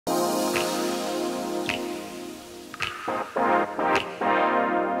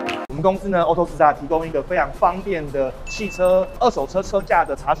们公司呢 ，AUTOSTAR 提供一个非常方便的汽车二手车车价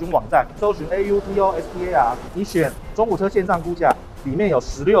的查询网站，搜寻 AUTOSTAR， 你选中古车线上估价，里面有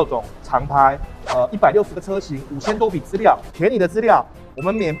16种长拍，160个车型，5000多笔资料，填你的资料，我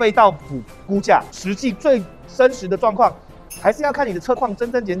们免费到府估价，实际最真实的状况。 还是要看你的车况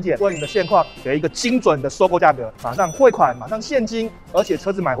真真简简，为你的现况给一个精准的收购价格，马上汇款，马上现金，而且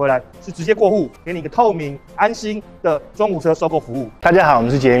车子买回来是直接过户，给你一个透明、安心的中古车收购服务。大家好，我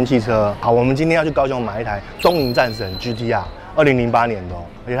们是杰运汽车。好，我们今天要去高雄买一台东瀛战神 GTR， 2008年的哦，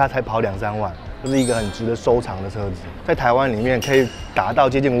而且它才跑2、3万，就是一个很值得收藏的车子，在台湾里面可以达到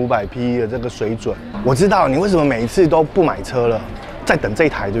接近500匹的这个水准。我知道你为什么每一次都不买车了，在等这一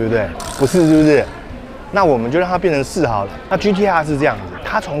台，对不对？不是，是不是？ 那我们就让它变成4好了。那 GTR 是这样子，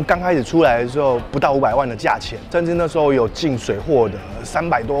它从刚开始出来的时候不到500万的价钱，甚至那时候有进水货的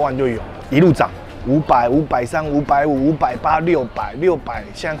300多万就有，一路涨，500、530、550、580、600、600，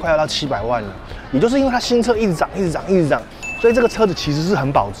现在快要到700万了。也就是因为它新车一直涨，一直涨，一直涨，所以这个车子其实是很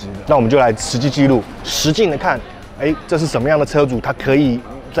保值的。那我们就来实际记录，实境的看，这是什么样的车主，他可以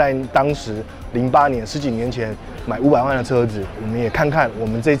在当时08年10几年前。 买500万的车子，我们也看看我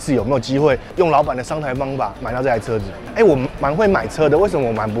们这次有没有机会用老板的商台方法买到这台车子。我蛮会买车的，为什么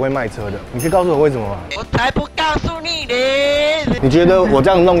我蛮不会卖车的？你可以告诉我为什么吗？我才不告诉你呢！你觉得我这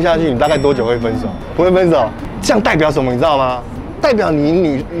样弄下去，你大概多久会分手？不会分手？这样代表什么？你知道吗？代表你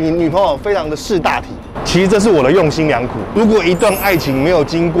女朋友非常的识大体。其实这是我的用心良苦。如果一段爱情没有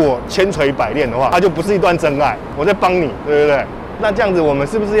经过千锤百炼的话，它就不是一段真爱。我在帮你，对不对？ 那这样子，我们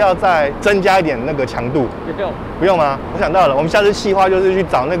是不是要再增加一点那个强度？不用，不用吗？我想到了，我们下次企划就是去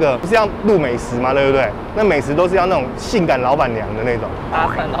找那个，不是要录美食吗？对不对？那美食都是要那种性感老板娘的那种。搭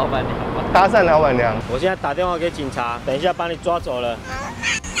讪老板娘。搭讪老板娘。我现在打电话给警察，等一下把你抓走了。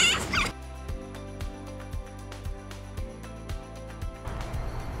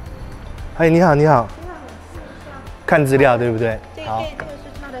你好，你好。看资料对不对？好。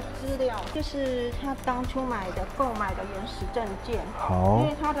 就是他当初购买的原始证件。好。因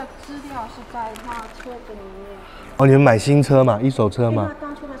为他的资料是在他车子里面。哦，你们买新车嘛，一手车嘛。他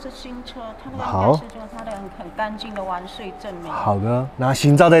当初的是新车，他那个应该是就是他的很干净的完税证明。好的，那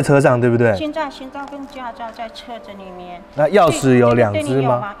行照在车上对不对？现在行照跟驾照在车子里面。那钥匙有2只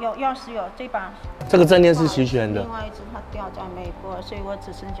吗？有钥匙有这把。这个证件是齐全的。另外一只它掉在美国，所以我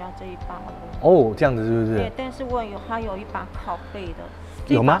只剩下这一把了。哦，这样子是不是？对，但是它有一把拷贝的。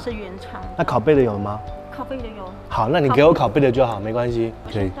 有吗？是原厂。那拷贝的有吗？拷贝的有。好，那你给我拷贝的就好，没关系。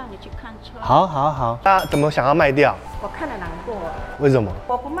我先带你去看车。好。那怎么想要卖掉？我看了难过。为什么？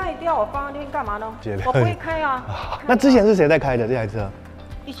我不卖掉，我放在那边干嘛呢？我不会开啊。那之前是谁在开的这台车？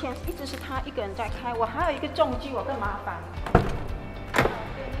以前一直是他一个人在开，我还有一个重机，我更麻烦。对，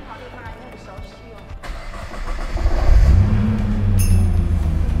你好厉害，你很熟悉哦。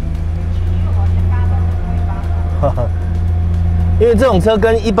哈哈。 因为这种车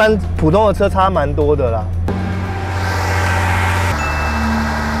跟一般普通的车差蛮多的啦。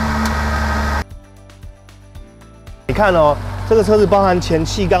你看哦，这个车子包含前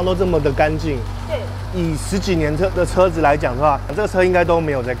气缸都这么的干净。对。以10几年的车子来讲的话，这个车应该都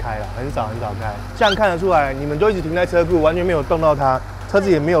没有在开了，很少开。这样看得出来，你们都一直停在车库，完全没有动到它，车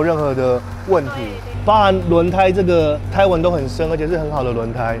子也没有任何的问题。包含轮胎这个胎纹都很深，而且是很好的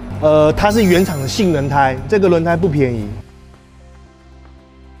轮胎。它是原厂的性能胎，这个轮胎不便宜。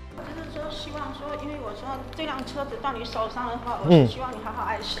 这辆车子到你手上的话，我是希望你好好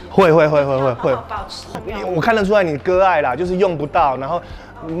爱惜。会，保持。我看得出来你割爱啦，就是用不到，然后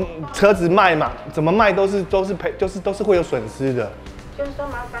车子卖嘛，怎么卖都是都是会有损失的。就是说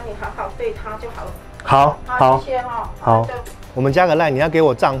麻烦你好好对它就好了。好，谢谢哈。好，我们加个 LINE， 你要给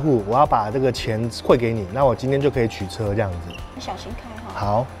我账户，我要把这个钱汇给你，那我今天就可以取车这样子。你小心开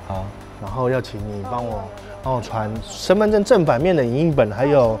哈。好，然后要请你帮我传身份证正反面的影印本，还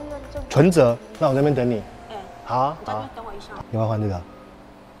有存折，那我这边等你。 好，等我一下。你要换这个？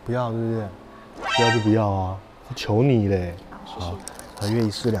不要，是不是？不要就不要啊！求你嘞。好，合约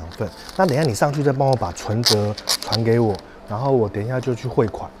1式2份。那等一下你上去再帮我把存折传给我，然后我等一下就去汇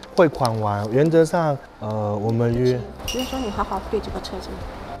款。汇款完，原则上，我们约。就是说你好好对这个车子。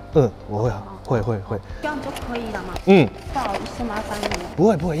我会。这样就可以了吗？不好意思，麻烦你了。不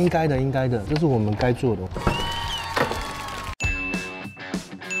会，应该的，这是我们该做的。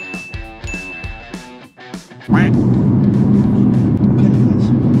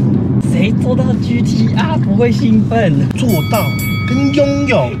 谁做到 GTR 不会兴奋？做到跟拥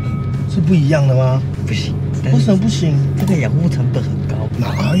有是不一样的吗？不行，为什么不行？这个养护成本很高。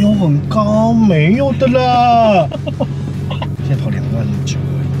哪有很高？没有的啦。现在跑2万9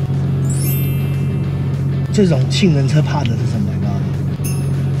而已。这种性能车怕的是什么？你知道吗？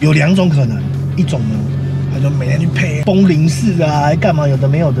有2种可能，一种呢，他就每天去配崩零式啊，干嘛有的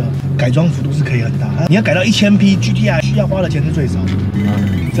没有的，改装幅度是可以很大。你要改到1000匹 GTR， 需要花的钱是最少的。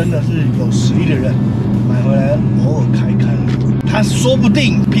真的是有实力的人买回来偶尔开开，他说不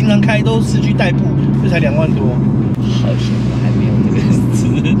定平常开都市区代步，这才2万多。好险我还没有这个实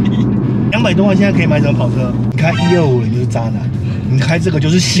力。200多万现在可以买什么跑车？你开125你就是渣男，你开这个就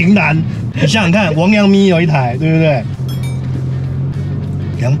是型男。你想想看，王阳明有一台，对不对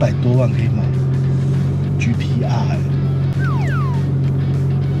？200多万可以买 GTR，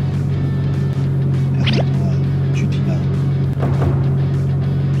 200多万 GTR。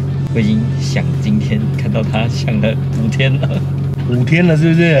我已经想今天看到他想了5天了，5天了是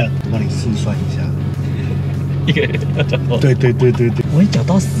不是？我帮你试算一下。一个人要缴多少？对，我会缴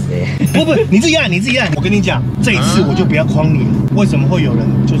到死哎！不，你自己按。我跟你讲，这一次我就不要诓你了。为什么会有人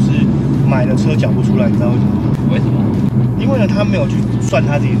就是买了车缴不出来？你知道为什么吗？为什么？因为呢，他没有去算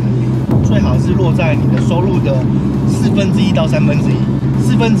他自己的能力，最好是落在你的收入的1/4到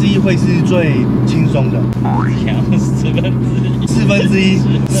1/3，1/4会是最轻松的。想要1/4，1/4不是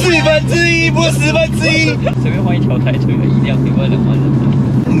1/10。随便换一条台车，1辆1万2万的。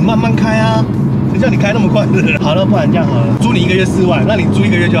你慢慢开啊。谁叫你开那么快的？好了，不然这样好了，租你1个月4万，那你租1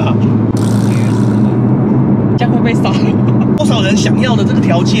个月就好。这样会被杀？多少人想要的这个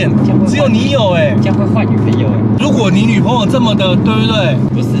条件，只有你有哎。这样会换女朋友哎。如果你女朋友这么的，对不对？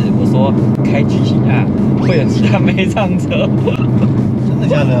不是，我说开 GTR 会有其他妹上车。真的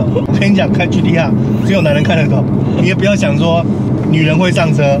假的？我跟你讲，开 GTR 只有男人看得懂，你也不要想说女人会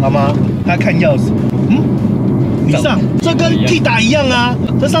上车，好吗？他看钥匙，你上，这跟 Kita 一样啊，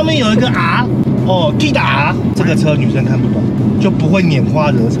这上面有一个 R， 哦 ，Kita， 这个车女生看不懂，就不会拈花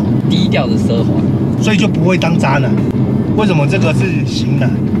惹草，低调的奢华，所以就不会当渣男。为什么这个是型男？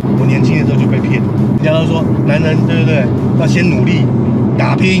我年轻的时候就被骗了，人家都说男人对不对，要先努力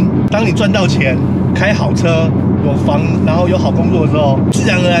打拼，当你赚到钱，开好车，有房，然后有好工作的时候，自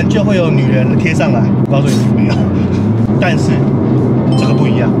然而然就会有女人贴上来。我告诉你没有，但是这个不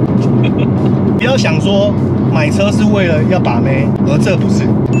一样，不要想说买车是为了要把妹，而这不是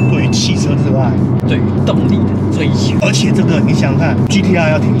对于汽车热爱，对于动力的追求。而且这个你想看 GTR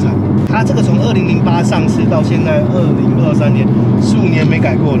要停产，它这个从2008上市到现在2023年，15年没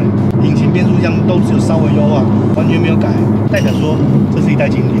改过了，引擎、变速箱都只有稍微优化，完全没有改，代表说这是一代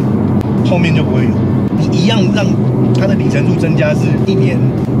经典，后面就不会有。你一样让它的里程数增加是1年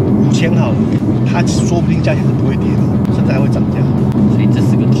5000好了，它说不定价钱是不会跌的，甚至还会涨价。所以这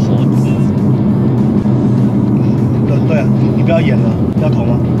是个投资。对啊，你不要演了，要投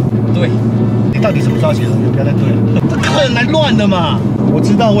吗？对。你到底什么时候写合约？不要再对了，这客人来乱的嘛。我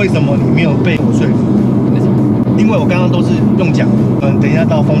知道为什么你没有被我说服。为什么？因为我刚刚都是用讲的。等一下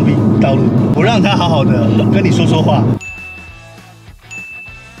到封闭道路，我让他好好的跟你说说话。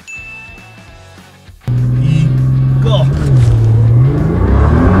Go。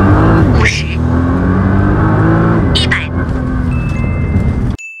50、100。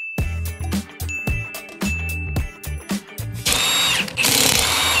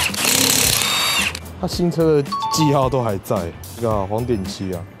它新车的记号都还在，这个黄点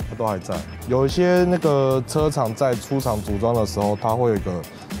漆啊，它都还在。有一些那个车厂在出厂组装的时候，它会有一个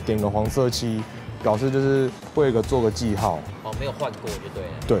点个黄色漆，表示就是会有一个做个记号。哦，没有换过就对了。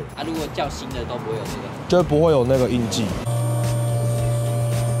对。啊，如果叫新的都不会有那个，就不会有那个印记。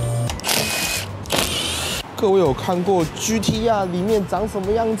各位有看过 GTR 里面长什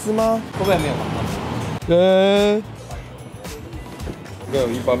么样子吗？会不会没有看到？没有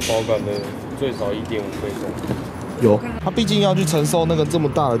一般保感的。最少1.5倍重，有，它毕竟要去承受那个这么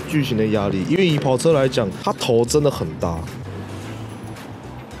大的巨型的压力，因为以跑车来讲，它头真的很大。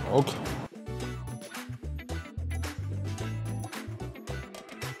OK。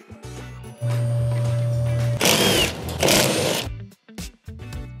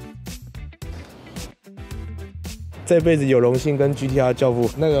这辈子有荣幸跟 GTR 教父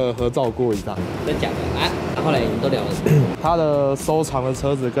那个合照过一张。真假的啊？后来你们都聊了什么？他的收藏的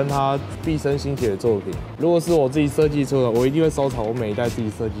车子跟他毕生心血的作品。如果是我自己设计出的，我一定会收藏我每一代自己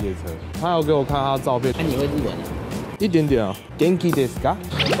设计的车。他有给我看他的照片。那你会日文啊？一点点啊。Genki desu ka？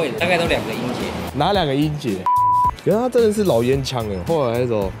 会，大概都2个音节。哪2个音节？可是他真的是老烟枪哎。后来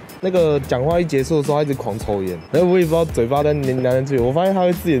那个讲话一结束的时候，他一直狂抽烟，然后我也不知道嘴巴在喃喃自语。我发现他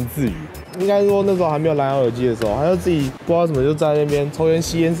会自言自语。应该说那时候还没有蓝牙耳机的时候，他就自己不知道什么就在那边抽烟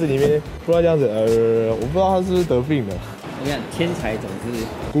吸烟室里面，不知道这样子我不知道他是不是得病了。我跟你讲，天才总是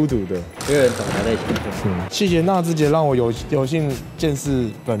孤独的，没有人懂他在想什么。谢谢娜之姐让我有幸见识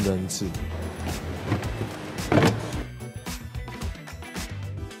本人一次。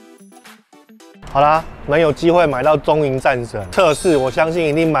好啦，能有机会买到东瀛战神测试，我相信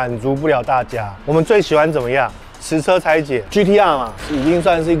一定满足不了大家。我们最喜欢怎么样？实车拆解 GTR 嘛，已经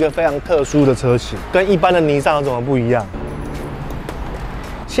算是一个非常特殊的车型，跟一般的NISSAN有什么不一样？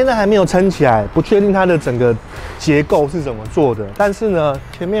现在还没有撑起来，不确定它的整个结构是怎么做的。但是呢，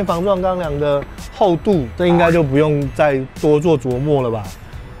前面防撞钢梁的厚度，这应该就不用再多做琢磨了吧？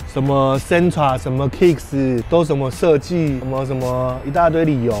什么 Sentra 什么 Kicks 都什么设计什么一大堆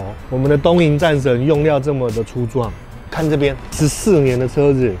理由。我们的东瀛战神用料这么的粗壮，看这边14年的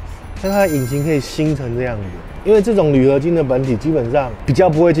车子，看它的引擎可以新成这样子。因为这种铝合金的本体基本上比较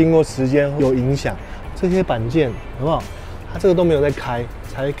不会经过时间有影响，这些板件好不好？它这个都没有在开，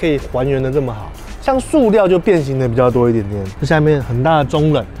才可以还原的这么好。像塑料就变形的比较多一点点。这下面很大的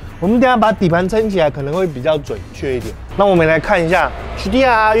中冷。我们等一下把底盘撑起来可能会比较准确一点。那我们来看一下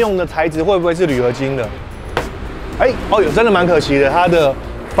GTR 用的材质会不会是铝合金的？真的蛮可惜的，它的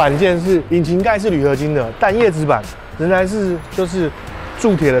板件是引擎盖是铝合金的，但叶子板仍然是就是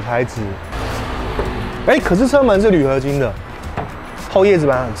铸铁的材质。可是车门是铝合金的，后叶子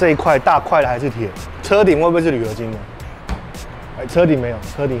板这一块大块的还是铁。车顶会不会是铝合金的？车顶没有，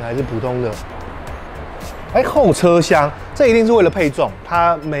车顶还是普通的。后车厢这一定是为了配重，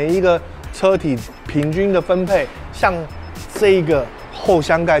它每一个车体平均的分配，像这个后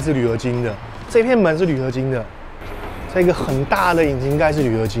箱盖是铝合金的，这片门是铝合金的，这个很大的引擎盖是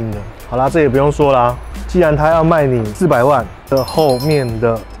铝合金的。好啦，这也不用说啦，既然它要卖你400万的后面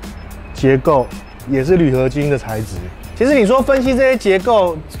的结构也是铝合金的材质。其实你说分析这些结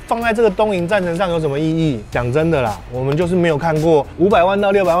构放在这个东瀛战神上有什么意义？讲真的啦，我们就是没有看过500万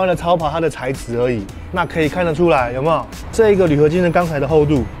到600万的超跑它的材质而已。那可以看得出来有没有这个铝合金的钢材的厚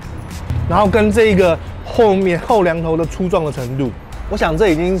度，然后跟这个后面后梁头的粗壮的程度，我想这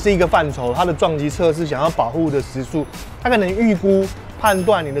已经是一个范畴。它的撞击测试想要保护的时速，它可能预估判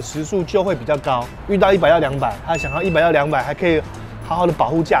断你的时速就会比较高，遇到100要200，它想要100要200，还可以好好的保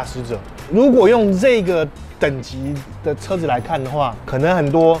护驾驶者。如果用这个等级的车子来看的话，可能很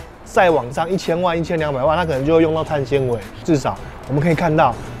多再往上1000万、1200万，它可能就会用到碳纤维。至少我们可以看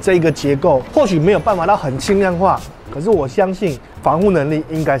到这个结构，或许没有办法到很轻量化，可是我相信防护能力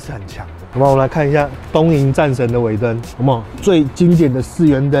应该是很强的。好吧，我们来看一下东瀛战神的尾灯，好不好？最经典的4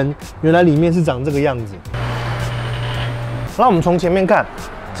元灯，原来里面是长这个样子。那我们从前面看，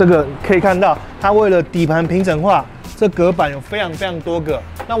这个可以看到，它为了底盘平整化。这隔板有非常多个，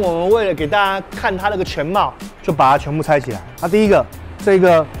那我们为了给大家看它那个全貌，就把它全部拆起来。第一个，这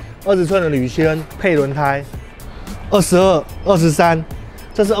个20寸的铝圈配轮胎，22、23，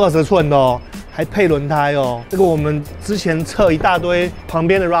这是20寸的哦，还配轮胎哦。这个我们之前测一大堆旁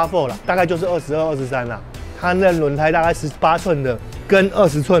边的 RAV4 啦，大概就是22、23啦。它那轮胎大概18寸的跟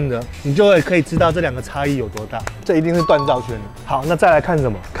20寸的，你就会可以知道这两个差异有多大。这一定是锻造圈的。好，那再来看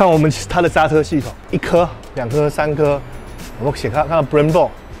什么？看我们它的刹车系统，1颗、2颗、3颗，我们看到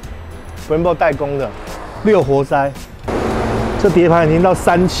Brembo 代工的6活塞，这碟盘已经到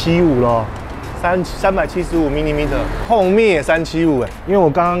375了，375 mm， 后面也375因为我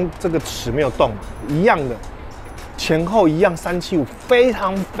刚刚这个齿没有动，一样的，前后一样375，非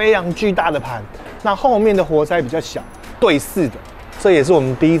常巨大的盘。那后面的活塞比较小，对式的，这也是我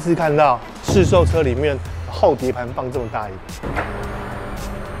们第一次看到市售车里面后碟盘放这么大一个。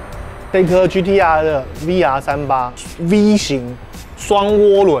这颗 GTR 的 VR38 V 型双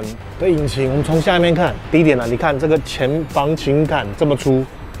涡轮的引擎，我们从下面看，第一点呢，你看这个前防倾杆这么粗，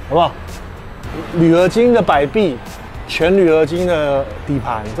好不好？铝合金的摆臂，全铝合金的底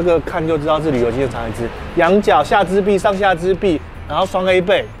盘，这个看就知道是铝合金的材质。仰角、下支臂、上下支臂。然后双 A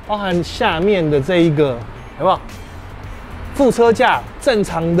背，包含下面的这一个，有没有？副车架正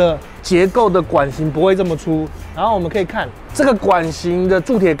常的结构的管型不会这么粗。然后我们可以看这个管型的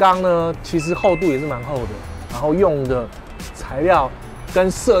铸铁钢呢，其实厚度也是蛮厚的。然后用的材料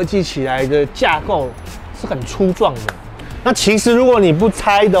跟设计起来的架构是很粗壮的。那其实如果你不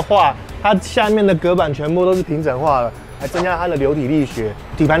拆的话，它下面的隔板全部都是平整化的，来增加它的流体力学、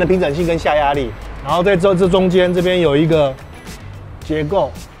底盘的平整性跟下压力。然后在这中间这边有一个结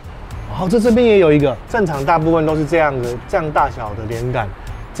构，然后这边也有一个，正常大部分都是这样大小的连杆，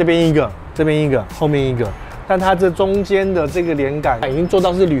这边一个，这边一个，后面一个，但它这中间的这个连杆已经做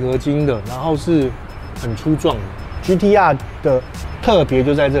到是铝合金的，然后是很粗壮的。GTR 的特别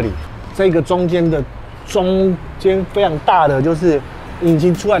就在这里，这个中间非常大的就是引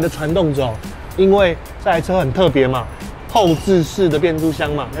擎出来的传动轴，因为这台车很特别嘛，后置式的变速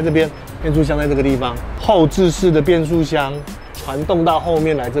箱嘛，在这边，变速箱在这个地方，后置式的变速箱。传动到后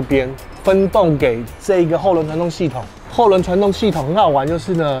面来这边，分动给这个后轮传动系统。后轮传动系统很好玩，就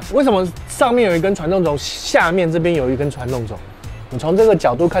是呢，为什么上面有一根传动轴，下面这边有一根传动轴？你从这个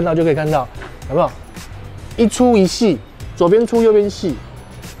角度看到就可以看到，有没有？一粗一细，左边粗右边细，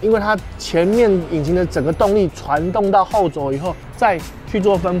因为它前面引擎的整个动力传动到后轴以后，再去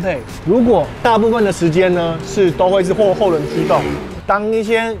做分配。如果大部分的时间呢都会是后轮驱动，当一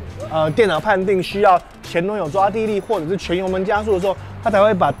些电脑判定需要前轮有抓地力或者是全油门加速的时候，它才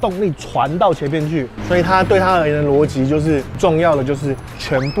会把动力传到前面去。所以它对它而言的逻辑就是重要的就是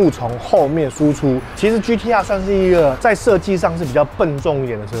全部从后面输出。其实 GTR 算是一个在设计上是比较笨重一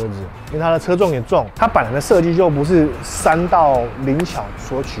点的车子，因为它的车重也重，它本来的设计就不是3到灵巧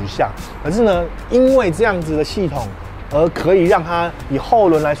所取向，可是呢，因为这样子的系统而可以让它以后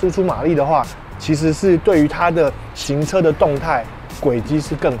轮来输出马力的话，其实是对于它的行车的动态轨迹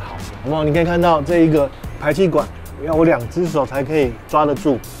是更好的。有没有？你可以看到这一个排气管，要我2只手才可以抓得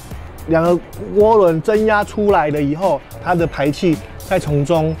住。2个涡轮增压出来了以后，它的排气再从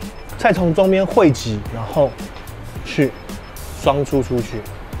中边汇集，然后去双出出去。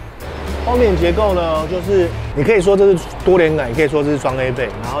后面结构呢，就是你可以说这是多连杆，也可以说这是双 A 背。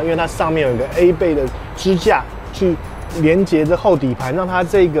然后因为它上面有一个 A 背的支架去连接着后底盘，让它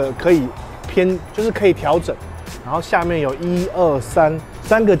这个可以就是可以调整。然后下面有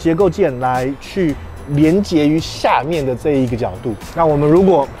3个结构件来去连接于下面的这一个角度。那我们如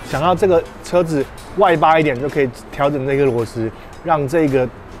果想要这个车子外八一点，就可以调整这个螺丝，让这个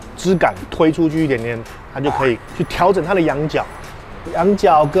支杆推出去一点点，它就可以去调整它的仰角。仰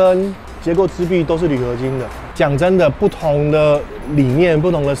角跟结构支臂都是铝合金的。讲真的，不同的理念、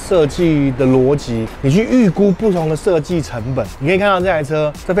不同的设计的逻辑，你去预估不同的设计成本。你可以看到这台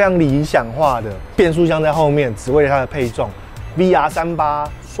车是非常理想化的，变速箱在后面，只为了它的配重。VR38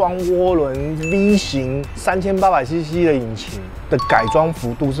双涡轮 V 型3800cc 的引擎的改装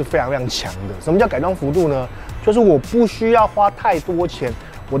幅度是非常非常强的。什么叫改装幅度呢？就是我不需要花太多钱，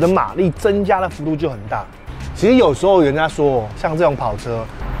我的马力增加的幅度就很大。其实有时候人家说，像这种跑车，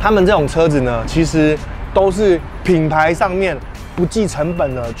他们这种车子呢，其实都是品牌上面不计成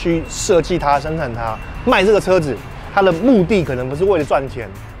本的去设计它、生产它。卖这个车子，它的目的可能不是为了赚钱，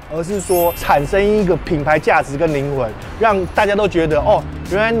而是说产生一个品牌价值跟灵魂，让大家都觉得哦，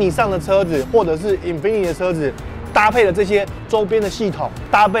原来NISSAN的车子或者是 Infiniti 的车子，搭配了这些周边的系统，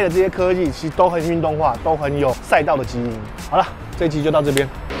搭配了这些科技，其实都很运动化，都很有赛道的基因。好了，这一期就到这边。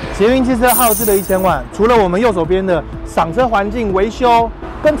捷运汽车耗资的1000万，除了我们右手边的赏车环境维修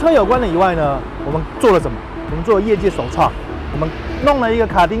跟车有关的以外呢，我们做了什么？我们做了业界首创，我们弄了一个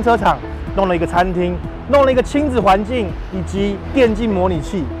卡丁车场，弄了一个餐厅，弄了一个亲子环境，以及电竞模拟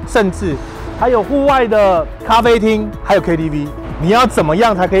器，甚至还有户外的咖啡厅，还有 KTV。你要怎么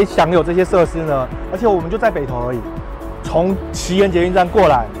样才可以享有这些设施呢？而且我们就在北投而已。从奇岩捷运站过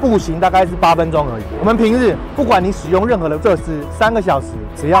来，步行大概是8分钟而已。我们平日不管你使用任何的设施，3个小时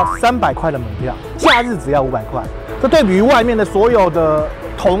只要300块的门票，假日只要500块。这对比于外面的所有的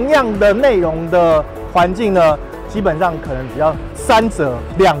同样的内容的环境呢，基本上可能只要3折、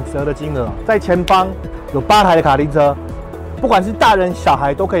2折的金额。在前方有8台的卡丁车，不管是大人小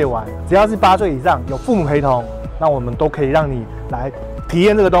孩都可以玩，只要是8岁以上，有父母陪同，那我们都可以让你来体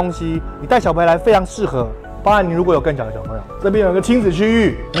验这个东西。你带小朋友来非常适合。包含你如果有更小的小朋友，这边有一个亲子区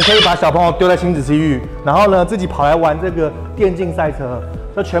域，你可以把小朋友丢在亲子区域，然后呢自己跑来玩这个电竞赛车，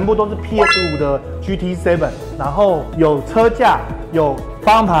这全部都是 PS5 的 GT7， 然后有车架，有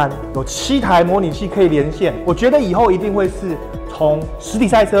方向盘，有7台模拟器可以连线。我觉得以后一定会是从实体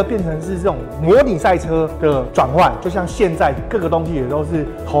赛车变成是这种模拟赛车的转换，就像现在各个东西也都是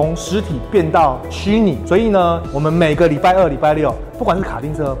从实体变到虚拟。所以呢，我们每个礼拜2、礼拜6，不管是卡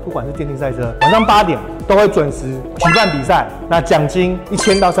丁车，不管是电竞赛车，晚上8点都会准时举办比赛，那奖金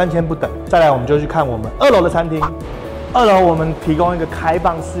1000到3000不等。再来，我们就去看我们2楼的餐厅。2楼我们提供一个开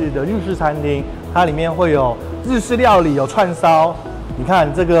放式的日式餐厅，它里面会有日式料理，有串烧。你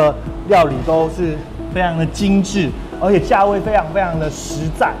看这个料理都是非常的精致，而且价位非常非常的实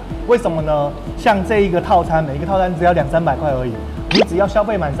在。为什么呢？像这一个套餐，每一个套餐只要200-300块而已，你只要消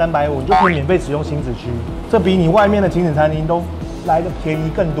费满350，你就可以免费使用亲子区，这比你外面的亲子餐厅都来的便宜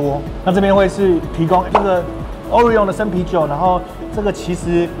更多。那这边会是提供这个 Oreo 的生啤酒，然后这个其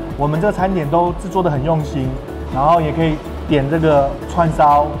实我们这个餐点都制作的很用心，然后也可以点这个串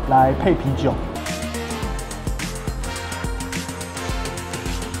烧来配啤酒。